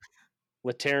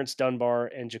 LaTerrence Dunbar,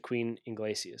 and Jaqueen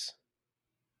Iglesias.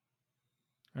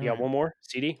 You got one more?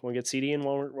 CD? Want to get CD in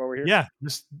while we're here? Yeah,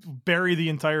 just bury the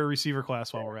entire receiver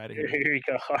class while we're at it. Here you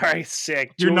go. All right,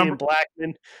 sick. Julian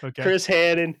Blackman, okay. Chris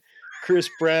Haddon, Chris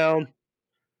Brown,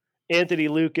 Anthony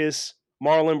Lucas,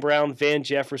 Marlon Brown, Van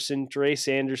Jefferson, Dre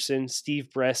Sanderson, Steve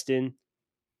Breston,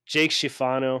 Jake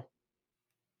Schifano,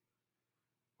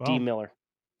 D. Miller.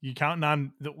 You counting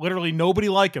on literally nobody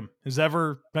like him has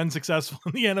ever been successful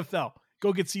in the NFL.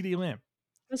 Go get CD Lamb.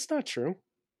 That's not true.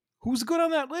 Who's good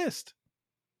on that list?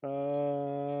 Give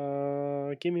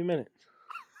me a minute.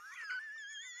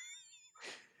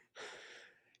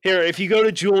 Here, if you go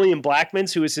to Julian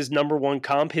Blackman's, who is his number 1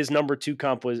 comp, his number 2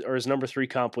 comp was, or his number 3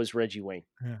 comp was Reggie Wayne.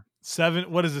 Yeah.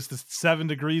 7. What is this? The 7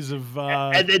 degrees of.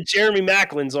 And then Jeremy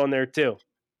Macklin's on there too.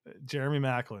 Jeremy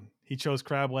Maclin. He chose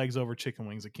crab legs over chicken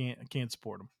wings. I can't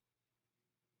support him.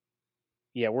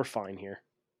 Yeah, we're fine here.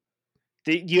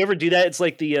 Do you ever do that? It's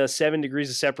like the 7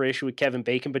 degrees of separation with Kevin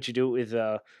Bacon, but you do it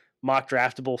with mock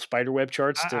draftable spiderweb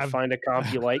charts to find a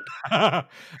comp you like.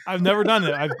 I've never done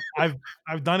it.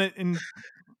 I've done it in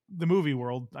the movie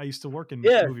world. I used to work in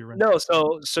movie rental.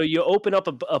 No, so you open up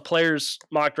a player's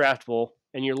mock draftable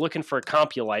and you're looking for a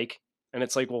comp you like, and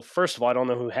it's like, well, first of all, I don't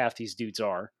know who half these dudes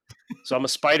are, so I'm a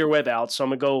spiderweb out. So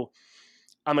I'm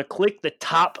gonna click the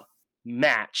top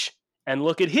match and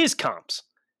look at his comps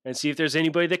and see if there's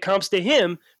anybody that comps to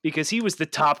him because he was the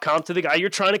top comp to the guy you're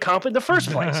trying to comp in the first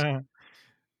place.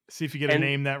 See if you get a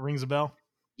name that rings a bell.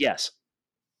 Yes.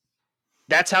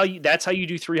 That's how you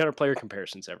do 300 player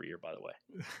comparisons every year, by the way.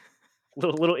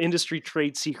 Little industry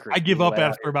trade secret. I give up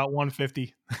after about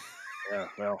 150. Yeah,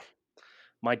 well,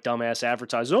 my dumbass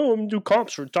advertised, I'm going to do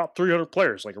comps for top 300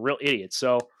 players like a real idiot.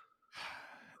 So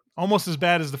almost as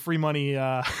bad as the free money.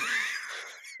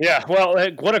 Yeah, well,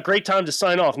 what a great time to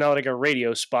sign off now that I got a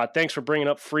radio spot. Thanks for bringing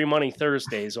up Free Money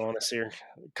Thursdays on us here.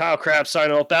 Kyle Crabbs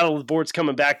signing off. Battle of the Boards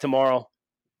coming back tomorrow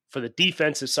for the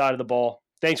defensive side of the ball.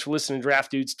 Thanks for listening, Draft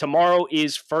Dudes. Tomorrow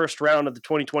is first round of the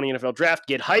 2020 NFL Draft.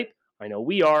 Get hype. I know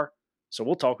we are. So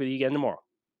we'll talk with you again tomorrow.